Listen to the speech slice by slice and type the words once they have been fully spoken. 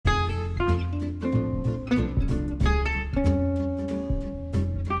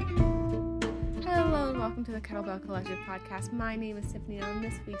Kettlebell Collective podcast. My name is Tiffany, and on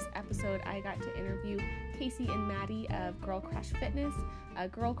this week's episode, I got to interview Casey and Maddie of Girl Crush Fitness.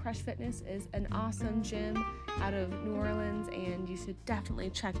 Girl Crush Fitness is an awesome gym out of New Orleans, and you should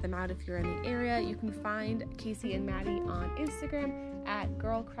definitely check them out if you're in the area. You can find Casey and Maddie on Instagram at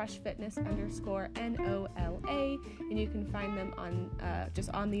girlcrushfitness_NOLA, and you can find them on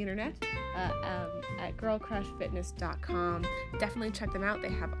just on the internet at girlcrushfitness.com. Definitely check them out. They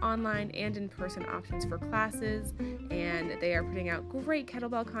have online and in-person options for classes, and they are putting out great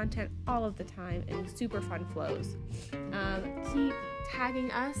kettlebell content all of the time and super fun flows. Keep tagging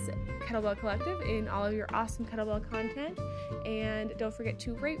us, Kettlebell Collective, in all of your awesome kettlebell content, and don't forget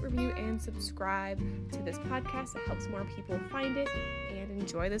to rate, review, and subscribe to this podcast. It helps more people find it, and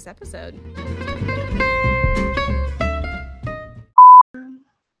enjoy this episode.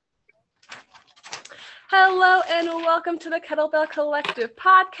 Hello and welcome to the Kettlebell Collective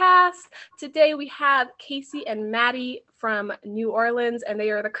podcast. Today we have Casey and Maddie from New Orleans, and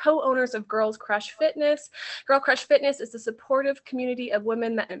they are the co-owners of Girl Crush Fitness. Girl Crush Fitness is a supportive community of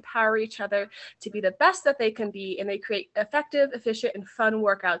women that empower each other to be the best that they can be, and they create effective, efficient, and fun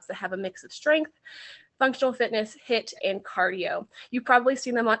workouts that have a mix of strength, functional fitness, HIIT, and cardio. You've probably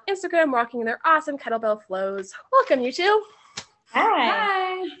seen them on Instagram rocking their awesome kettlebell flows. Welcome, you two.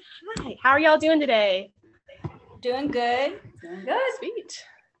 Hi. Hi. How are y'all doing today? Doing good. Doing good. Sweet.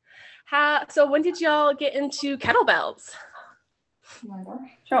 So when did y'all get into kettlebells?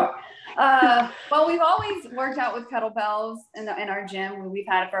 Sure. Well, we've always worked out with kettlebells in our gym. We've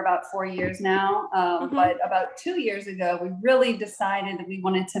had it for about 4 years now. But about 2 years ago, we really decided that we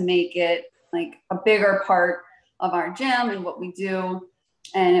wanted to make it like a bigger part of our gym and what we do.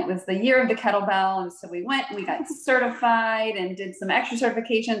 And it was the year of the kettlebell. And so we went and we got certified and did some extra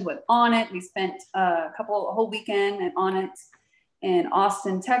certifications with Onnit. We spent a whole weekend at Onnit in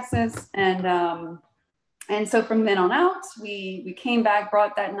Austin, Texas. And so from then on out, we came back,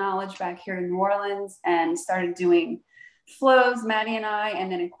 brought that knowledge back here to New Orleans and started doing flows, Maddie and I,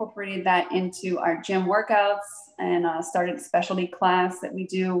 and then incorporated that into our gym workouts and started a specialty class that we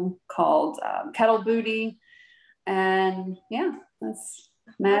do called Kettle Booty. And yeah, that's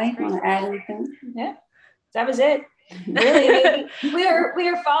Maddie. Want to add anything? Yeah, that was it. Really,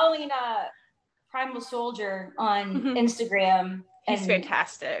 we were following Primal Soldier on Instagram. He's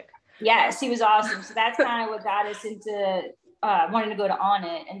fantastic. Yes, he was awesome. So that's kind of what got us into wanting to go to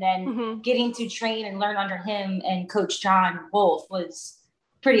Onnit, and then getting to train and learn under him and Coach John Wolf was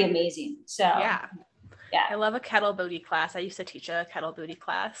pretty amazing. So yeah. I love a kettle booty class. I used to teach a kettle booty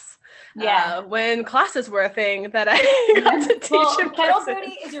class. Yeah. When classes were a thing that I got to teach. Well, kettle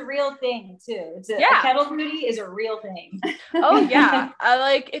booty is a real thing too. A kettle booty is a real thing. Oh yeah.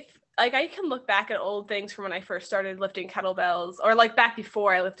 I can look back at old things from when I first started lifting kettlebells, or like back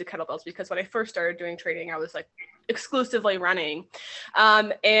before I lifted kettlebells, because when I first started doing training, I was like exclusively running.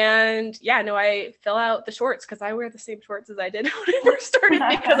 I fill out the shorts because I wear the same shorts as I did when I first started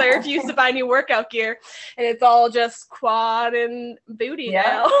because I refuse to buy new workout gear, and it's all just quad and booty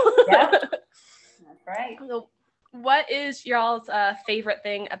now. Yeah, that's right. So what is y'all's favorite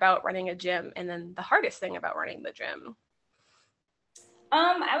thing about running a gym, and then the hardest thing about running the gym?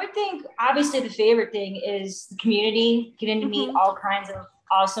 I would think obviously the favorite thing is the community, getting to meet all kinds of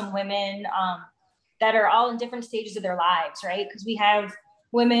awesome women that are all in different stages of their lives, right? Because we have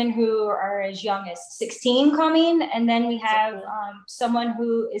women who are as young as 16 coming, and then we have someone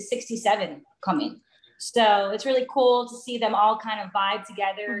who is 67 coming. So it's really cool to see them all kind of vibe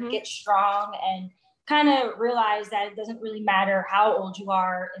together, get strong, and kind of realize that it doesn't really matter how old you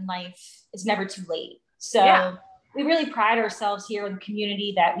are in life. It's never too late. So we really pride ourselves here in the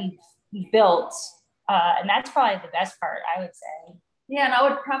community that we've built. And that's probably the best part, I would say. Yeah, and I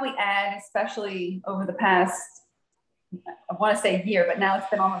would probably add, especially over the past, I want to say year, but now it's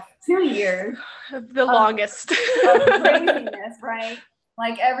been almost 2 years. The longest. Of craziness, right?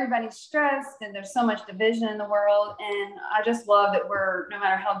 Like everybody's stressed and there's so much division in the world. And I just love that no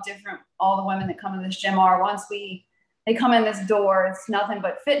matter how different all the women that come to this gym are, once they come in this door, it's nothing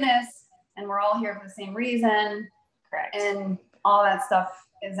but fitness, and we're all here for the same reason. Correct. And all that stuff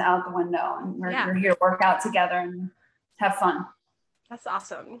is out the window, and we're here to work out together and have fun. That's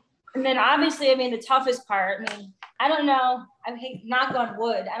awesome. And then obviously, the toughest part, I don't know, I hate knock on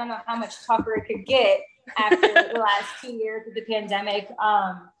wood, I don't know how much tougher it could get after the last 2 years of the pandemic.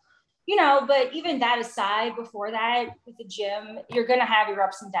 But even that aside, before that, with the gym, you're going to have your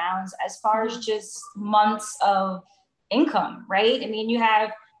ups and downs as far as just months of income, right? You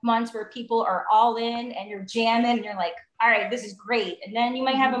have months where people are all in and you're jamming and you're like, all right, this is great. And then you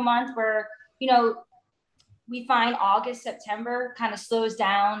might have a month where, we find August, September kind of slows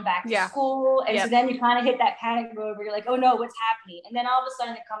down back to Yeah. school. And Yep. so then you kind of hit that panic mode where you're like, oh no, what's happening? And then all of a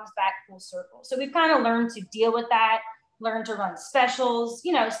sudden it comes back full circle. So we've kind of learned to deal with that, learn to run specials,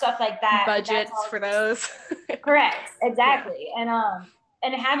 you know, stuff like that. Budgets for those. Correct. Exactly.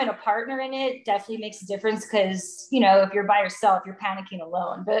 And having a partner in it definitely makes a difference because, you know, if you're by yourself, you're panicking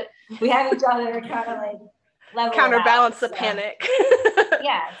alone. But we have each other to kind of like level counterbalance the panic.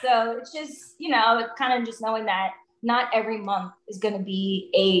 Yeah. So it's just, you know, it's kind of just knowing that not every month is going to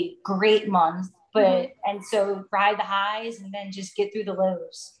be a great month, but, and so ride the highs and then just get through the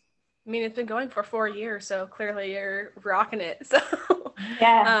lows. I mean, it's been going for 4 years, so clearly you're rocking it. So,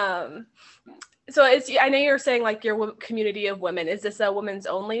 yeah. So I know you're saying like your community of women, is this a women's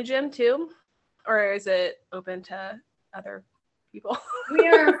only gym too? Or is it open to other people? We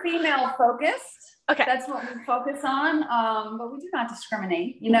are female focused. Okay. That's what we focus on. But we do not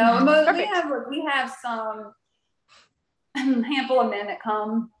discriminate, you know, but we have some handful of men that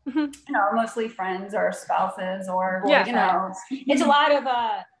come, you know, mostly friends or spouses or, you know, it's a lot of,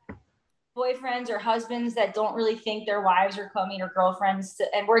 boyfriends or husbands that don't really think their wives are coming or girlfriends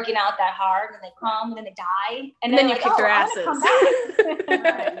and working out that hard, and they come and then they die, and then you like, kick their asses.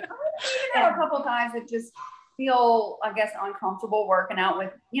 Right. You know, a couple of guys that just feel, I guess, uncomfortable working out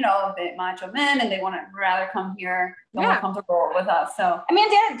with, you know, a bit macho men, and they want to rather come here, feel more comfortable with us. So I mean,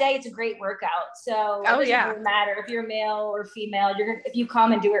 at the end of the day, it's a great workout. So it doesn't really matter if you're male or female. If you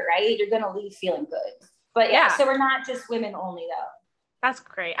come and do it right, you're gonna leave feeling good. But so we're not just women only though. That's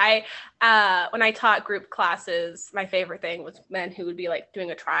great. When I taught group classes, my favorite thing was men who would be like doing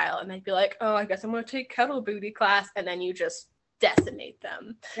a trial and they'd be like, oh, I guess I'm going to take kettle booty class. And then you just decimate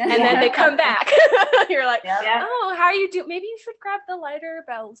them. And then they come back. You're like, oh, how you do? Maybe you should grab the lighter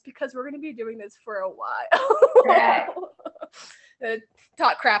bells because we're going to be doing this for a while.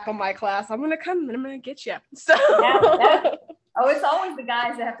 Talk crap on my class. I'm going to come and I'm going to get you. So. Oh, it's always the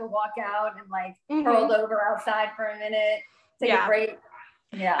guys that have to walk out and like curled over outside for a minute, take a break.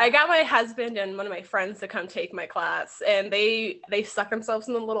 Yeah, I got my husband and one of my friends to come take my class, and they stuck themselves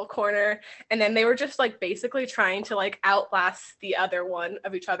in the little corner, and then they were just like basically trying to like outlast the other one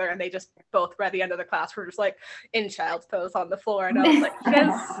of each other, and they just both by the end of the class were just like in child's pose on the floor, and I was like,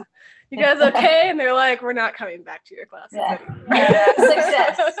 you guys okay? And they're like, we're not coming back to your classes anymore.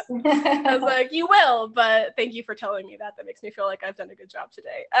 Success. I was like, you will, but thank you for telling me that. That makes me feel like I've done a good job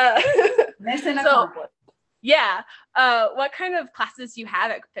today. Mission accomplished. Yeah. What kind of classes do you have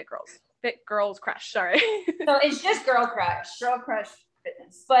at Fit Girls Crush? Sorry. So it's just Girl Crush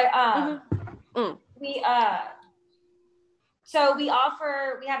Fitness. But we have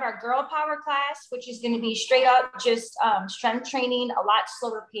our Girl Power class, which is going to be straight up just strength training, a lot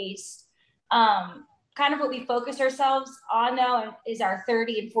slower pace. Kind of what we focus ourselves on now is our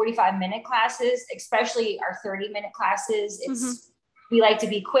 30 and 45-minute classes, especially our 30-minute classes. We like to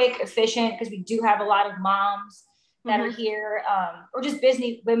be quick, efficient, because we do have a lot of moms that are here, or just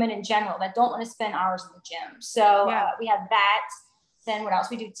busy women in general that don't want to spend hours in the gym. So we have that. Then what else?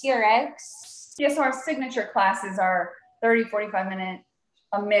 We do TRX. Yeah, so our signature classes are 30, 45-minute,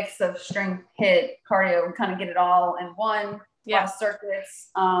 a mix of strength, HIIT, cardio. We kind of get it all in one. Circuits.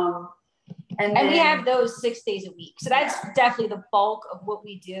 And we have those 6 days a week. So that's definitely the bulk of what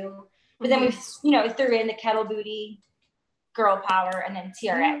we do. But then we threw in the kettle booty, Girl Power, and then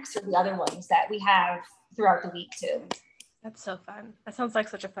TRX are the other ones that we have throughout the week too. That's so fun. That sounds like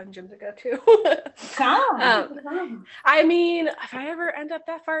such a fun gym to go to. Come. I mean, if I ever end up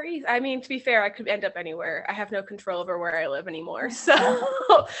that far east, I mean, to be fair, I could end up anywhere. I have no control over where I live anymore. So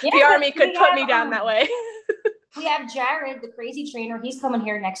the Army could put me down that way. We have Jared, the crazy trainer. He's coming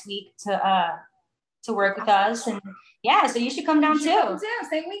here next week to work with us. And so you should come down too.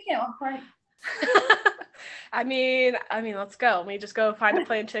 Same weekend. I mean, let's go. We just go find a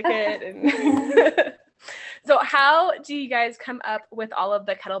plane ticket. And so how do you guys come up with all of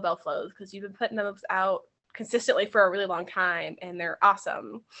the kettlebell flows? Because you've been putting those out consistently for a really long time, and they're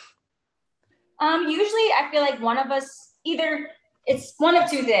awesome. Usually I feel like one of us, it's one of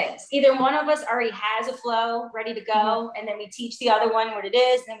two things. Either one of us already has a flow ready to go, and then we teach the other one what it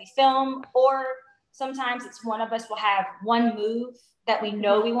is, and then we film, or sometimes it's one of us will have one move that we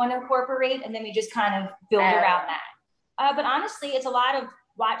know we want to incorporate, and then we just kind of build around that. But honestly, it's a lot of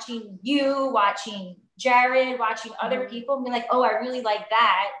watching Jared, watching other people, and being like, oh, I really like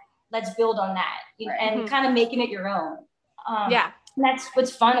that. Let's build on that, and kind of making it your own. And that's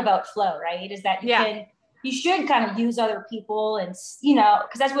what's fun about flow, right? Is that you should kind of use other people, and because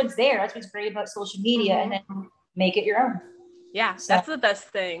that's what's there. That's what's great about social media, and then make it your own. Yeah, So, that's the best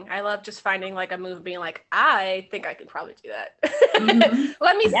thing. I love just finding like a move and being like, I think I could probably do that.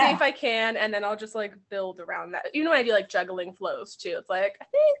 Let me see Yeah. if I can, and then I'll just like build around that. You know, I do like juggling flows too. It's like, I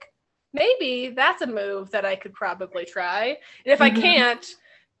think maybe that's a move that I could probably try. And if I can't,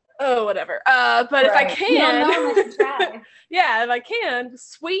 oh, whatever. But if I right. You don't know unless you can, try. yeah, if I can,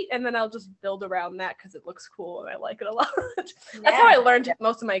 sweet. And then I'll just build around that because it looks cool and I like it a lot. That's how I learned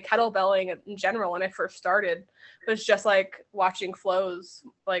most of my kettlebelling in general when I first started. It was just like watching flows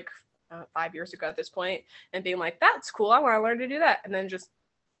like 5 years ago at this point and being like, that's cool. I want to learn to do that. And then just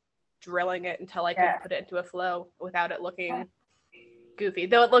drilling it until I could put it into a flow without it looking goofy,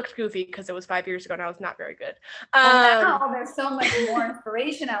 though it looked goofy because it was 5 years ago and I was not very good. Well, now there's so much more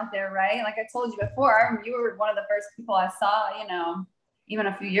inspiration out there, right? Like I told you before, I remember you were one of the first people I saw, you know, even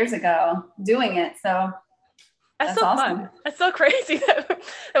a few years ago doing it. So that's so awesome. Fun. That's so crazy that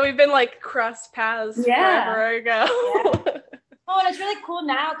we've been like crossed paths forever ago. Oh, and it's really cool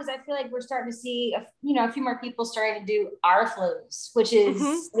now because I feel like we're starting to see, a few more people starting to do our flows, which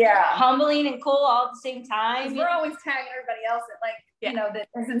is humbling and cool all at the same time. We're always tagging everybody else that you know, that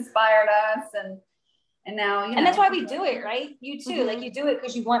has inspired us, and now, you know. And that's why we do it, right? You too, like you do it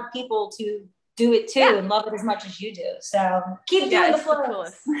because you want people to do it too and love it as much as you do. So keep doing the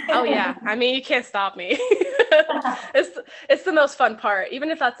flows. Oh yeah, I mean, you can't stop me. It's the most fun part.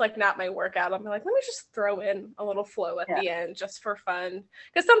 Even if that's like not my workout, I'm like, let me just throw in a little flow at the end just for fun.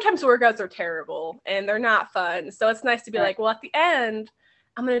 Because sometimes workouts are terrible and they're not fun. So it's nice to be like, well, at the end,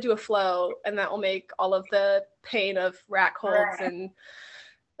 I'm gonna do a flow, and that will make all of the pain of rack holds and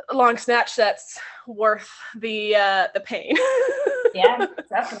long snatch sets worth the pain. Yeah,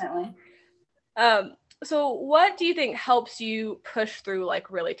 definitely. So what do you think helps you push through like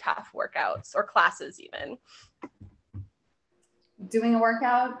really tough workouts or classes even? Doing a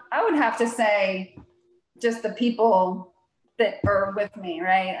workout, I would have to say just the people that are with me,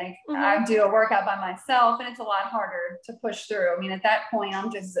 right? Like I do a workout by myself and it's a lot harder to push through. I mean, at that point,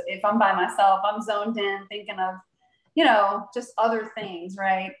 if I'm by myself, I'm zoned in thinking of, you know, just other things,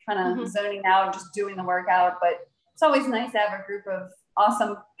 right? Kind of zoning out and just doing the workout. But it's always nice to have a group of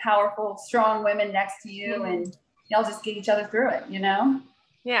awesome, powerful, strong women next to you and y'all just get each other through it, you know?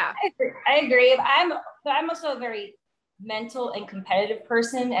 Yeah. I agree. I'm also a very mental and competitive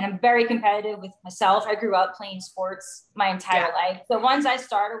person, and I'm very competitive with myself. I grew up playing sports my entire life. So once I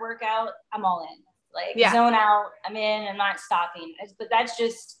start a workout, I'm all in. Like zone out, I'm in, I'm not stopping. But that's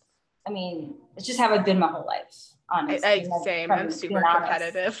just, I mean, it's just how I've been my whole life, honestly. Same. I'm super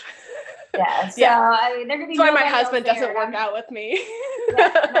competitive. Yeah. So I mean, there could be. That's why my husband doesn't work out with me.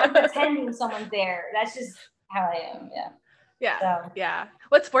 And I'm pretending someone's there. That's just how I am. Yeah.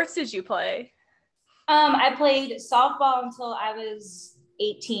 What sports did you play? I played softball until I was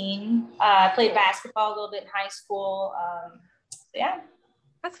 18. I played basketball a little bit in high school.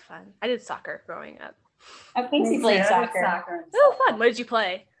 That's fun. I did soccer growing up. I basically played soccer. Oh, fun. What did you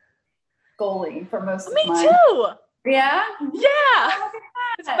play? Goalie for most of me mine. Too. Yeah.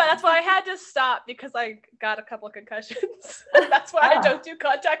 That's why I had to stop because I got a couple of concussions. That's why I don't do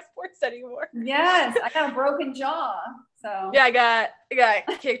contact sports anymore. Yes, I got a broken jaw. So yeah, I got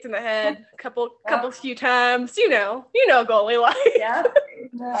kicked in the head a few times. You know, goalie life. Yeah.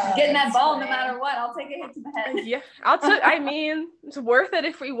 Getting that ball no matter what. I'll take a hit to the head. Yeah, I mean, it's worth it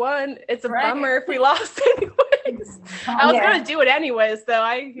if we won. It's a bummer if we lost anyways. I was gonna do it anyways,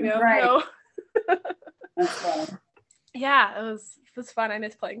 though. No. That's fun. Yeah, it was fun. I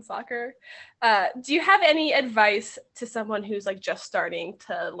miss playing soccer. Do you have any advice to someone who's like just starting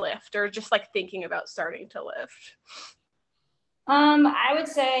to lift or just like thinking about starting to lift? I would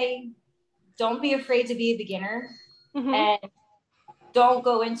say don't be afraid to be a beginner and don't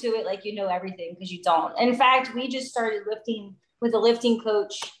go into it like you know everything, because you don't. In fact, we just started lifting with a lifting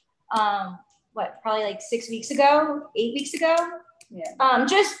coach, probably like 8 weeks ago? Yeah.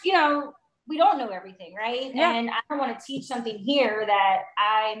 Just, we don't know everything, right? Yeah. And I don't want to teach something here that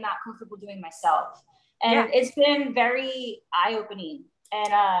I'm not comfortable doing myself. And it's been very eye-opening. And,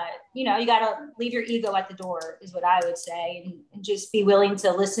 you got to leave your ego at the door is what I would say, and just be willing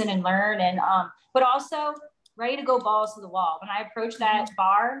to listen and learn. And, but also ready to go balls to the wall. When I approach that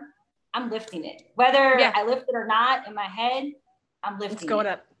bar, I'm lifting it. Whether I lift it or not in my head, I'm lifting it.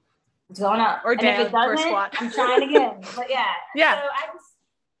 It's going up. Or down, if it doesn't, or squat. I'm trying again. But so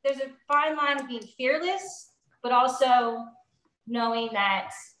there's a fine line of being fearless, but also knowing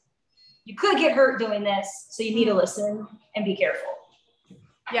that you could get hurt doing this. So you need to listen and be careful.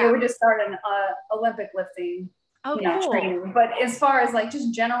 Yeah, we just started Olympic lifting, cool. training. But as far as like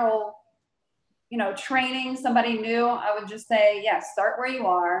just general, training somebody new, I would just say, start where you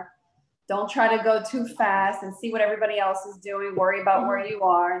are. Don't try to go too fast and see what everybody else is doing. Worry about where you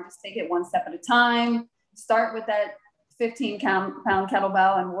are and just take it one step at a time. Start with that 15-pound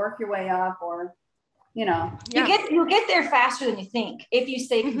kettlebell and work your way up, or, you know. You'll get there faster than you think if you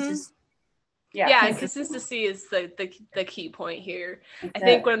stay consistent. And consistency is the key point here. I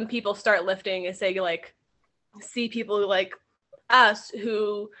think when people start lifting and say, like, see people like us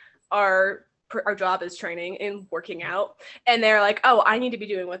who our job is training and working out, and they're like, oh, I need to be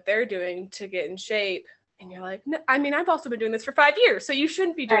doing what they're doing to get in shape. And you're like, no, I mean, I've also been doing this for 5 years, so you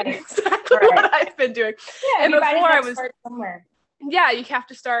shouldn't be doing exactly what I've been doing. Yeah, and before I was somewhere. Yeah, you have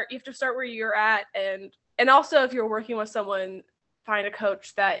to start where you're at, and also if you're working with someone, find a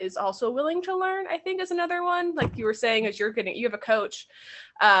coach that is also willing to learn, I think, is another one. Like you were saying, as you have a coach,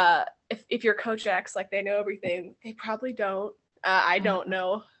 if your coach acts like they know everything, they probably don't. I don't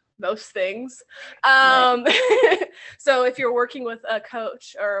know most things. So if you're working with a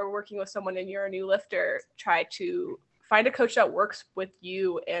coach or working with someone and you're a new lifter, try to find a coach that works with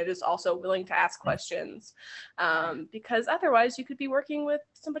you and is also willing to ask questions, because otherwise you could be working with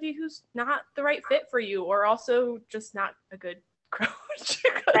somebody who's not the right fit for you, or also just not a good coach.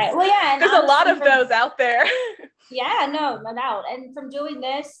 Right. Well, yeah. There's a lot of those out there. Yeah, no doubt. And from doing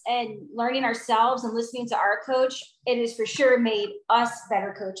this and learning ourselves and listening to our coach, it has for sure made us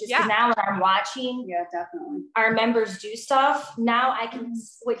better coaches. Because now when I'm watching definitely our members do stuff, now I can,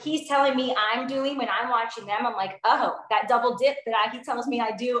 what he's telling me I'm doing when I'm watching them, I'm like, oh, that double dip that he tells me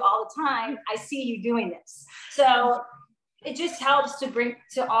I do all the time, I see you doing this. So it just helps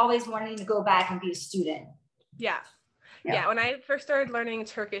to always wanting to go back and be a student. Yeah. When I first started learning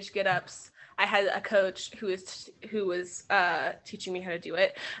Turkish get-ups, I had a coach who was teaching me how to do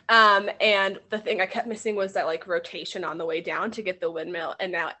it. And the thing I kept missing was that like rotation on the way down to get the windmill.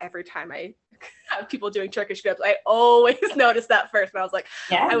 And now every time I have people doing Turkish get-ups, I always notice that first. And I was like,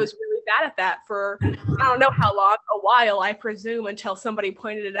 I was really bad at that for, I don't know how long, a while, I presume, until somebody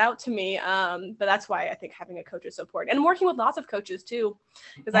pointed it out to me. But that's why I think having a coach is so important. And working with lots of coaches too,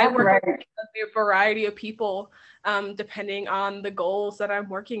 because I work with a variety of people, depending on the goals that I'm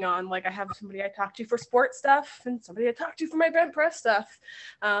working on. Like I have somebody I talk to for sports stuff and somebody I talk to for my bench press stuff.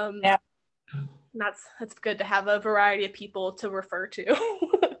 That's good to have a variety of people to refer to.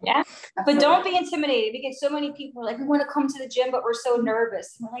 Yeah, but don't be intimidated, because so many people are like, we want to come to the gym, but we're so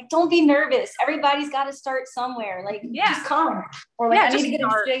nervous. And we're like, don't be nervous. Everybody's got to start somewhere. Like, just come. Or like, I need to get in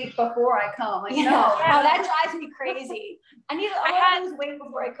shape before I come. Like, no, that drives me crazy. I lose weight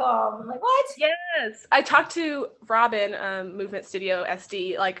before I come. I'm like, what? Yes. I talked to Robin, Movement Studio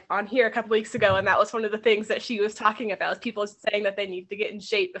SD, like on here a couple weeks ago, and that was one of the things that she was talking about, is people saying that they need to get in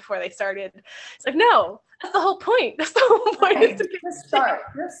shape before they started. It's like, no. That's the whole point. That's the whole point. Okay. Just start.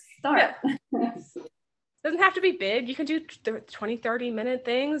 Yeah. Doesn't have to be big. You can do 20, 30-minute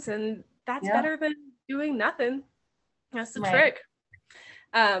things, and that's better than doing nothing. That's the trick.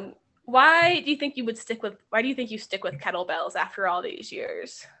 Why do you think you stick with kettlebells after all these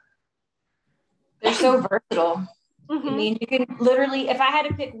years? They're so versatile. I mean, you can literally, if I had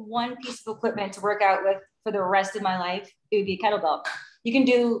to pick one piece of equipment to work out with for the rest of my life, it would be a kettlebell. You can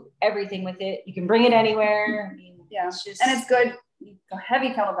do everything with it. You can bring it anywhere. I mean, and it's good. Heavy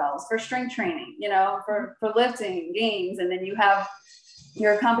kettlebells for strength training, for lifting games. And then you have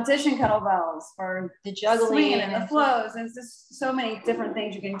your competition kettlebells for the juggling and the flows. And it's just so many different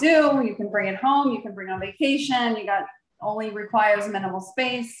things you can do. You can bring it home. You can bring it on vacation. Only requires minimal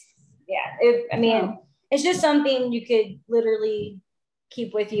space. Yeah. It's just something you could literally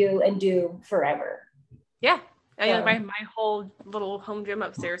keep with you and do forever. Yeah. My whole little home gym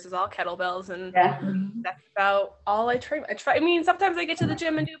upstairs is all kettlebells, and that's about all I train. I mean, sometimes I get to the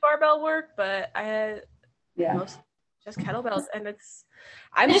gym and do barbell work, but most just kettlebells, and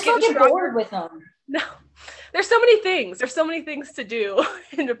I'm just don't get bored with them. No, there's so many things. There's so many things to do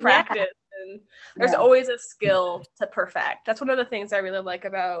and to practice, and there's always a skill to perfect. That's one of the things I really like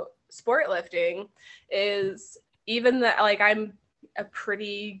about sport lifting, is even that, like, I'm a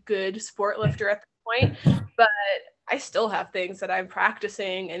pretty good sport lifter at the point, but I still have things that I'm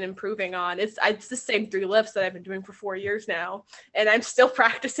practicing and improving on. It's the same 3 lifts that I've been doing for 4 years now, and I'm still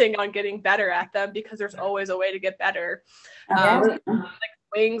practicing on getting better at them, because there's always a way to get better. Like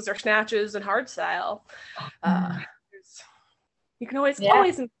wings or snatches and hard style. You can always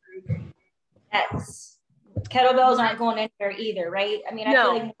improve. Yes. Kettlebells aren't going anywhere either, right? I mean, I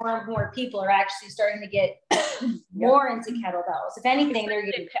feel like more and more people are actually starting to get more into kettlebells. If anything, they're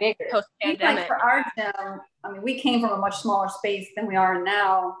getting bigger. Post-pandemic. Like for our gym, we came from a much smaller space than we are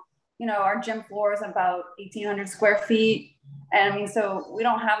now. Our gym floor is about 1,800 square feet. And so we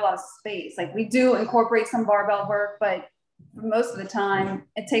don't have a lot of space. Like, we do incorporate some barbell work, but most of the time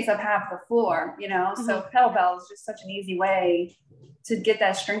it takes up half the floor, you know? So kettlebell is just such an easy way to get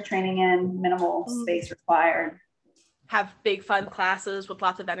that strength training in, minimal space required. Have big fun classes with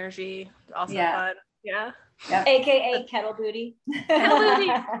lots of energy. Also fun. Yeah. Yep. AKA kettle booty. Kettle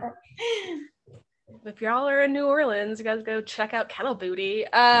booty. If y'all are in New Orleans, you guys go check out Kettle Booty.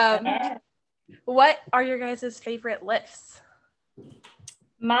 What are your guys' favorite lifts?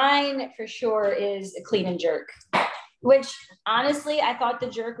 Mine for sure is a clean and jerk, which honestly, I thought the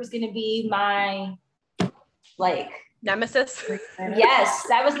jerk was going to be my nemesis. Yes,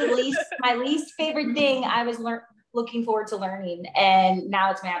 that was my least favorite thing I was looking forward to learning. And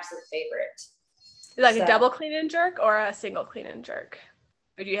now it's my absolute favorite. Like a double clean and jerk or a single clean and jerk?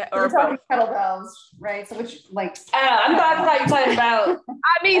 Or both? Kettlebells, right? So which I thought you were talking about.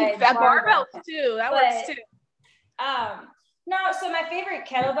 I mean, barbells too. That works too. No, so my favorite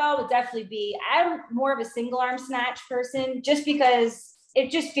kettlebell would definitely be. I'm more of a single arm snatch person, just because it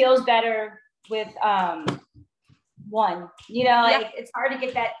just feels better with one. You know, like it's hard to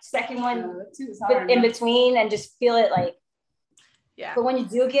get that second one in between and just feel it like. Yeah. But when you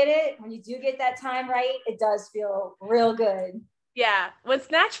do get that time right, it does feel real good. Yeah, when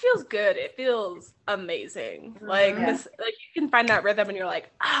snatch feels good, it feels amazing. Like this, like you can find that rhythm, and you're like,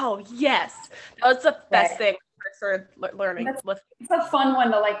 "Oh yes, that was the best thing I started learning." It's a fun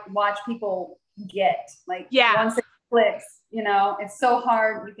one to like watch people get. Like once it clicks, you know, it's so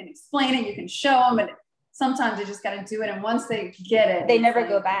hard. You can explain it, you can show them, and sometimes you just got to do it. And once they get it, they never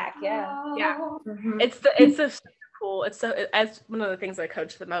go back. Yeah, it's a cool. It's as one of the things I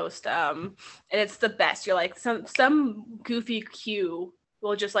coach the most. And it's the best. You're like some goofy cue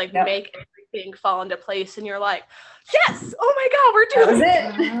will just like make everything fall into place, and you're like, yes, oh my god, we're doing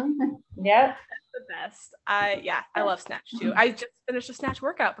it. Yep. That's the best. I love snatch too. I just finished a snatch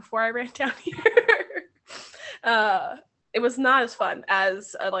workout before I ran down here. It was not as fun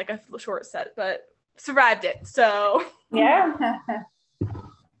as like a short set, but survived it. So yeah.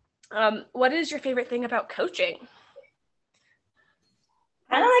 Mm-hmm. What is your favorite thing about coaching?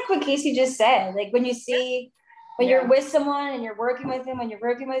 Kind of like what Casey just said, like when you see, when you're with someone and you're working with them,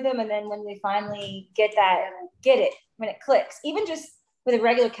 and then when they finally get it, when it clicks, even just with a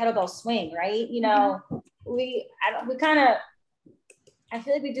regular kettlebell swing, right? You know, I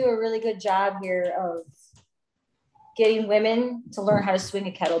feel like we do a really good job here of getting women to learn how to swing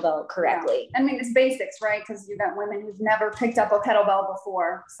a kettlebell correctly. I mean, it's basics, right? Because you've got women who've never picked up a kettlebell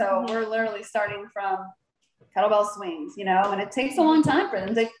before. So we're literally starting from kettlebell swings, you know, and it takes a long time for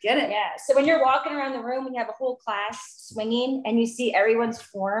them to get it. Yeah. So when you're walking around the room and you have a whole class swinging and you see everyone's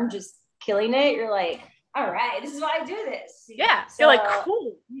form just killing it, you're like, all right, this is why I do this. Yeah. So, you're like,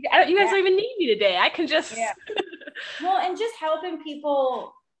 cool. You guys don't even need me today. I can just. Yeah. Well, and just helping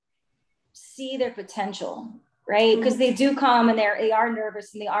people see their potential, right? Because they do come and they are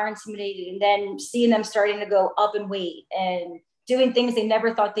nervous and they are intimidated, and then seeing them starting to go up in weight and doing things they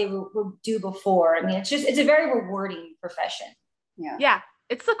never thought they would do before. I mean, it's a very rewarding profession. Yeah.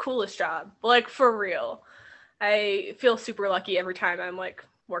 It's the coolest job. Like, for real. I feel super lucky every time I'm like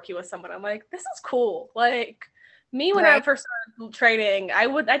working with someone. I'm like, this is cool. Like me, when I first started training, I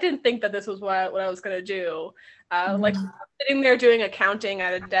didn't think that this was what I was going to do. Like sitting there doing accounting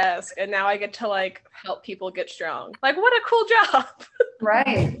at a desk, and now I get to like help people get strong. Like, what a cool job. Right.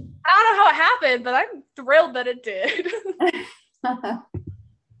 I don't know how it happened, but I'm thrilled that it did.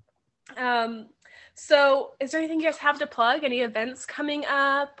 So is there anything you guys have to plug? Any events coming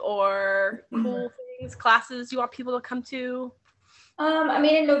up or cool things, classes you want people to come to? I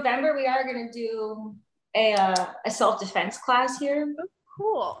mean, in November we are going to do a self-defense class here. Oh,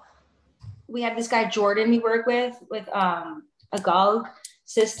 cool. We have this guy Jordan we work with Agog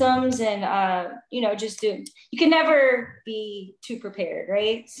Systems, and you can never be too prepared,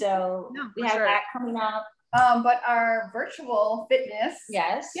 right? So we have that coming up. But our virtual fitness.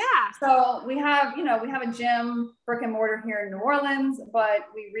 Yes. Yeah. So we have a gym, brick and mortar here in New Orleans, but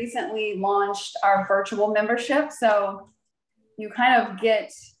we recently launched our virtual membership. So you kind of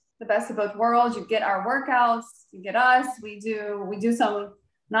get the best of both worlds. You get our workouts, you get us. We do some,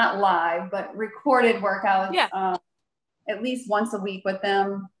 not live, but recorded workouts, at least once a week with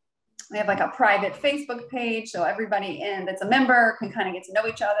them. We have like a private Facebook page, so everybody that's a member can kind of get to know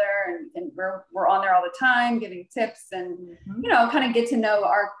each other, and we're on there all the time giving tips and kind of get to know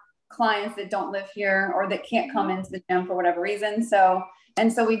our clients that don't live here or that can't come into the gym for whatever reason. So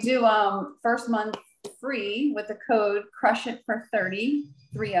we do first month free with the code Crush It for 30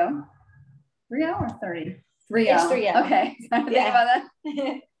 30 or 30. 30. It's 30. Okay. Think about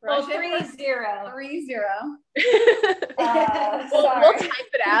that. Well, Roche 30. 30. We'll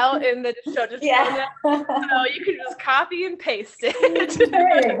type it out in the show description. Yeah. So you can just copy and paste it.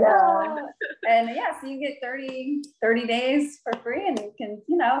 There you go. And so you get 30 days for free, and you can,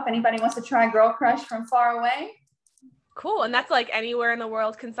 if anybody wants to try Girl Crush from far away. Cool. And that's like anywhere in the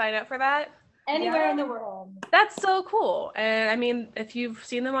world can sign up for that? Anywhere in the world. That's so cool. And I mean, if you've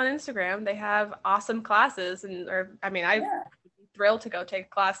seen them on Instagram, they have awesome classes. I'm thrilled to go take a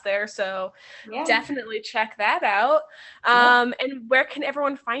class there. So definitely check that out. And where can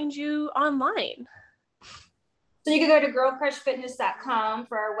everyone find you online? So you can go to girlcrushfitness.com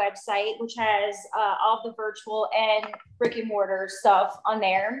for our website, which has all the virtual and brick and mortar stuff on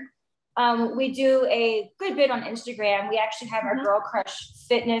there. We do a good bit on Instagram. We actually have our Girl Crush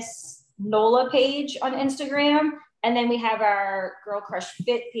Fitness NOLA page on Instagram. And then we have our Girl Crush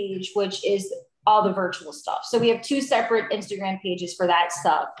Fit page, which is all the virtual stuff. So we have 2 separate Instagram pages for that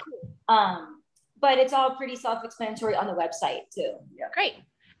stuff. But it's all pretty self-explanatory on the website too. Yeah. Great.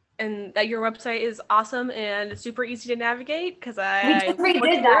 And that your website is awesome and super easy to navigate because we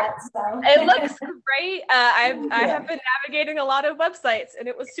did that. So. It looks great. I have been navigating a lot of websites and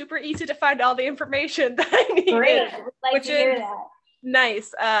it was super easy to find all the information that I needed. Great. Like to hear that.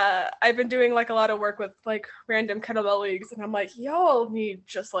 Nice. I've been doing like a lot of work with like random kettlebell leagues, and I'm like, y'all need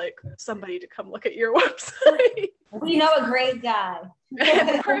just like somebody to come look at your website. We know a great guy.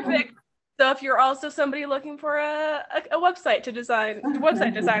 Perfect. So if you're also somebody looking for a website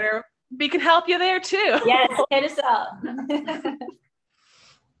designer, we can help you there too. Yes, hit us up.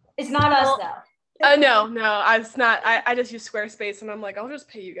 It's not us though. No, it's not. I just use Squarespace, and I'm like, I'll just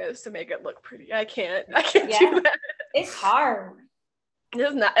pay you guys to make it look pretty. I can't do that. It's hard.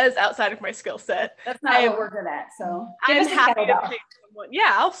 It's outside of my skill set. That's not what we're good at. So I'm happy to pay someone.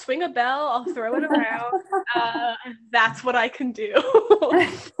 Yeah, I'll swing a bell. I'll throw it around. That's what I can do.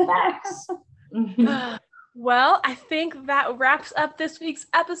 Facts. Well, I think that wraps up this week's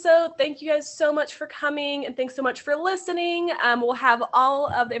episode. Thank you guys so much for coming, and thanks so much for listening. We'll have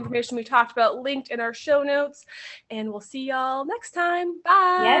all of the information we talked about linked in our show notes, and we'll see y'all next time.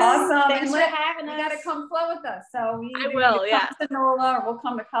 Bye. Yes, awesome. Thanks for having us. You got to come flow with us. So I will. Yeah. Come to NOLA, or we'll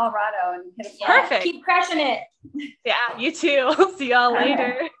come to Colorado and hit a Perfect. Keep crushing it. Yeah, you too. See y'all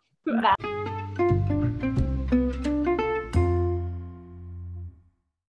later. Bye.